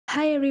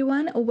Hi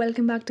everyone,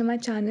 welcome back to my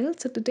channel.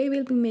 So today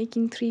we'll be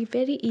making three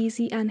very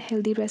easy and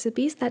healthy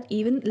recipes that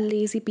even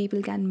lazy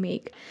people can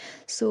make.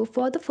 So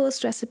for the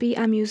first recipe,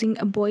 I'm using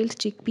a boiled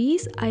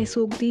chickpeas. I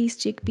soak these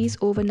chickpeas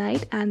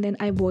overnight and then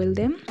I boil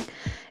them.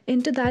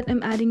 Into that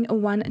I'm adding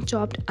one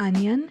chopped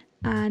onion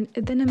and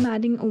then I'm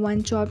adding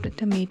one chopped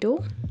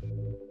tomato.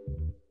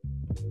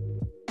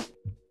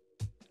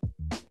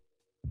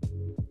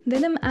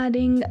 Then I'm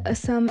adding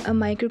some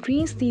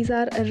microgreens. These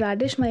are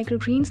radish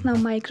microgreens. Now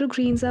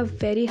microgreens are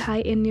very high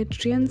in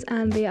nutrients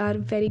and they are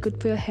very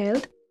good for your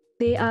health.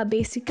 They are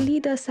basically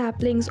the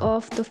saplings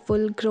of the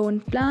full grown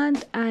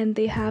plant and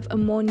they have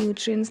more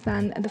nutrients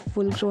than the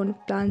full grown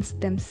plants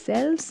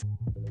themselves.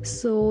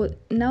 So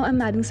now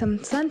I'm adding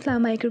some sunflower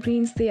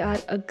microgreens. They are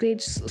a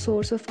great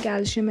source of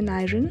calcium and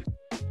iron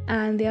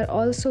and they are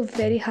also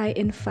very high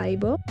in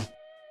fiber.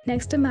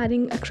 Next, I'm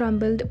adding a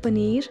crumbled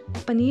paneer.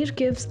 Paneer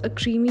gives a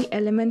creamy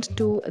element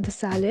to the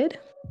salad.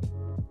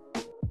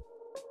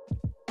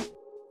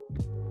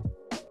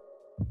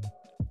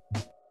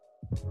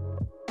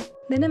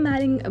 Then I'm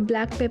adding a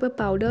black pepper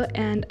powder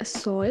and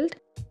salt.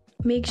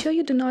 Make sure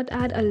you do not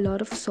add a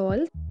lot of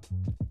salt.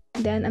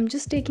 Then I'm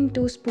just taking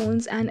 2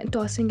 spoons and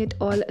tossing it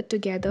all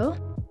together.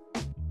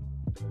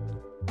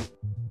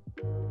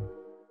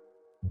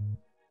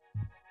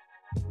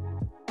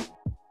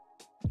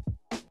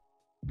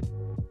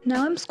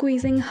 Now I'm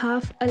squeezing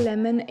half a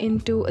lemon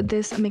into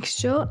this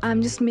mixture.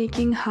 I'm just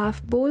making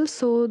half bowl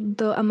so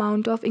the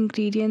amount of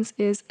ingredients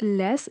is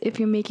less. If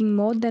you're making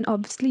more, then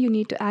obviously you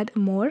need to add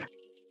more.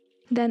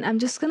 Then I'm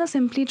just gonna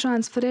simply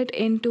transfer it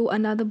into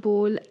another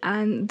bowl,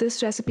 and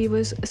this recipe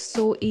was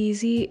so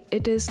easy.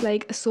 It is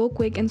like so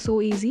quick and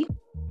so easy.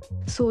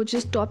 So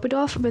just top it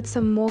off with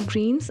some more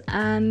greens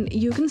and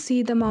you can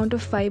see the amount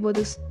of fiber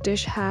this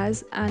dish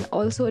has, and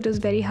also it is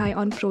very high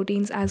on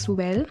proteins as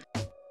well.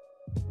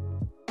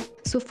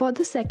 So for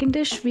the second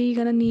dish, we're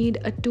gonna need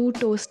two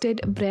toasted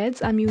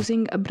breads. I'm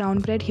using a brown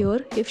bread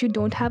here. If you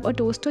don't have a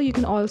toaster, you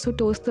can also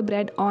toast the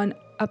bread on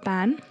a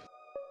pan.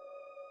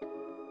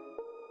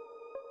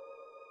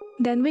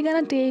 Then we're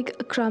gonna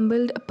take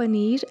crumbled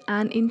paneer,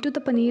 and into the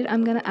paneer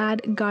I'm gonna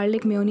add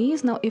garlic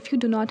mayonnaise. Now if you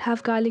do not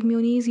have garlic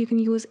mayonnaise, you can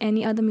use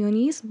any other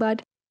mayonnaise,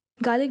 but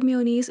garlic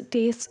mayonnaise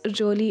tastes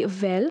really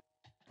well.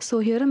 So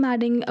here I'm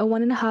adding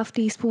 1.5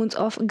 teaspoons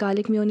of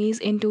garlic mayonnaise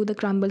into the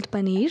crumbled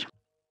paneer.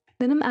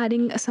 Then I'm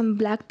adding some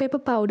black pepper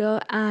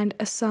powder and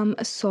some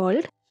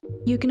salt.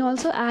 You can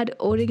also add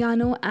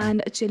oregano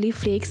and chili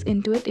flakes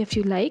into it if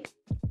you like.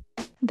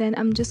 Then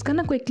I'm just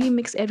gonna quickly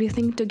mix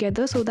everything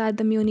together so that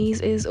the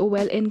mayonnaise is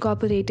well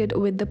incorporated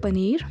with the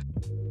paneer.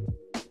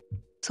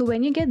 So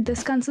when you get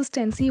this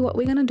consistency, what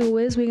we're gonna do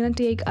is we're gonna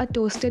take a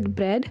toasted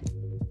bread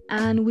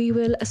and we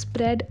will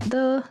spread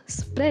the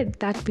spread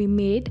that we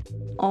made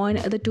on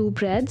the two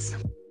breads.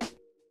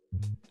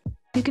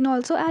 You can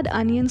also add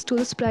onions to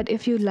the spread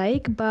if you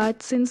like,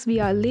 but since we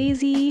are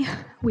lazy,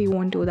 we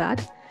won't do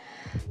that.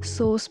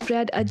 So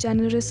spread a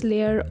generous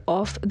layer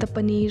of the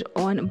paneer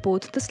on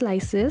both the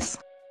slices.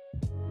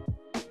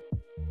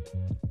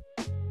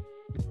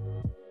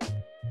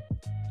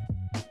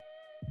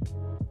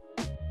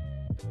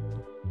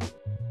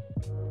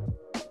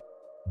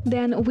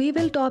 Then we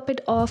will top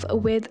it off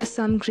with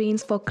some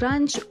greens for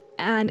crunch.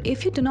 And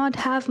if you do not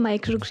have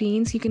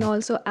microgreens, you can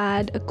also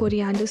add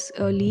coriander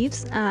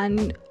leaves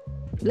and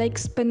like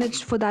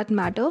spinach for that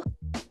matter.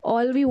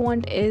 All we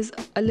want is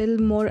a little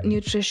more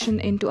nutrition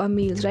into our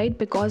meals, right?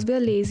 Because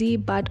we're lazy,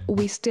 but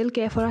we still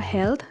care for our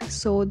health.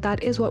 So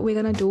that is what we're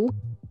gonna do.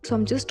 So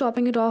I'm just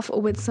topping it off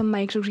with some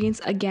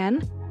microgreens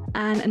again.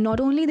 And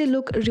not only they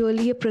look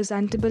really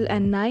presentable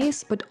and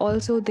nice, but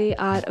also they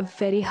are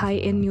very high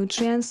in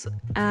nutrients.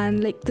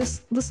 And like the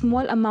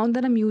small amount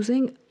that I'm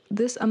using,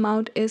 this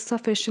amount is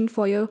sufficient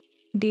for your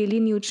daily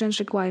nutrients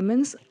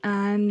requirements.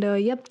 And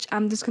yep,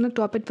 I'm just gonna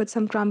top it with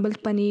some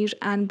crumbled paneer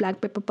and black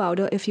pepper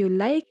powder if you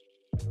like.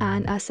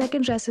 And our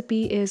second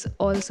recipe is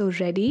also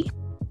ready.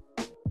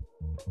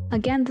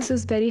 Again, this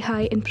is very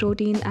high in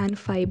protein and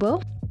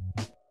fiber.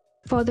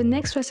 For the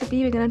next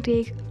recipe, we're gonna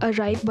take a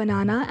ripe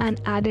banana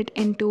and add it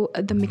into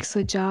the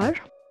mixer jar.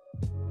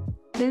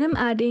 Then I'm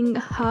adding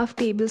half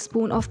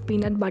tablespoon of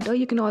peanut butter.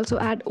 You can also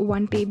add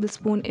 1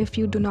 tablespoon if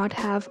you do not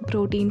have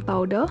protein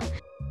powder.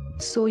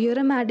 So here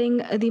I'm adding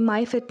the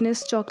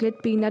MyFitness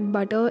chocolate peanut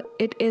butter.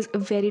 It is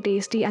very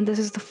tasty and this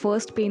is the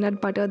first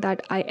peanut butter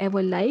that I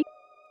ever liked.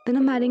 Then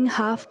I'm adding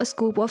half a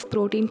scoop of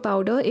protein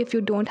powder. If you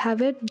don't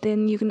have it,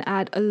 then you can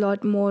add a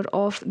lot more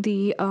of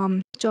the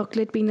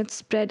chocolate peanut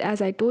spread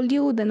as I told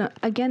you. Then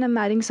again, I'm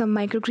adding some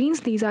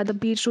microgreens. These are the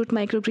beetroot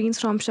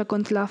microgreens from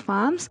Shakuntala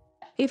Farms.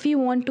 If you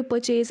want to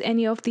purchase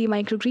any of the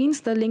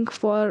microgreens, the link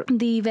for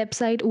the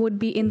website would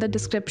be in the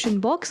description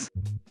box.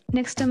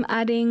 Next, I'm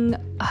adding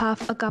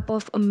half a cup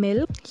of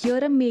milk. Here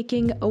I'm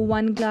making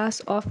 1 glass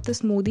of the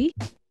smoothie.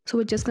 So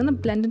we're just gonna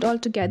blend it all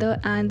together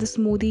and the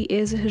smoothie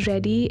is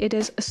ready. It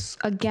is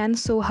again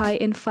so high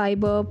in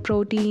fiber,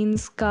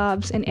 proteins,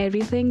 carbs and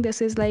everything.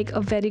 This is like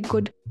a very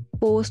good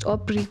post or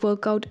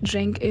pre-workout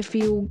drink if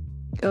you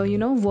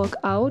work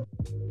out.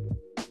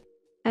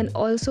 And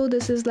also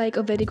this is like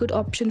a very good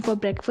option for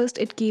breakfast.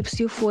 It keeps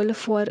you full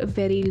for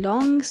very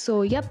long.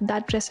 So yep,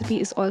 that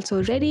recipe is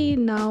also ready.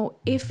 Now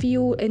if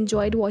you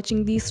enjoyed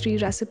watching these 3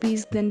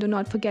 recipes, then do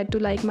not forget to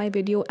like my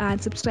video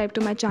and subscribe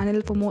to my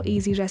channel for more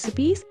easy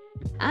recipes.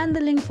 And the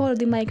link for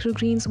the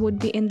microgreens would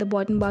be in the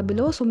bottom bar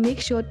below, so make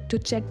sure to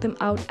check them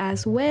out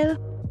as well.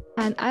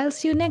 And I'll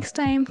see you next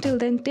time. Till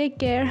then, take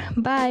care.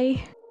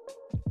 Bye.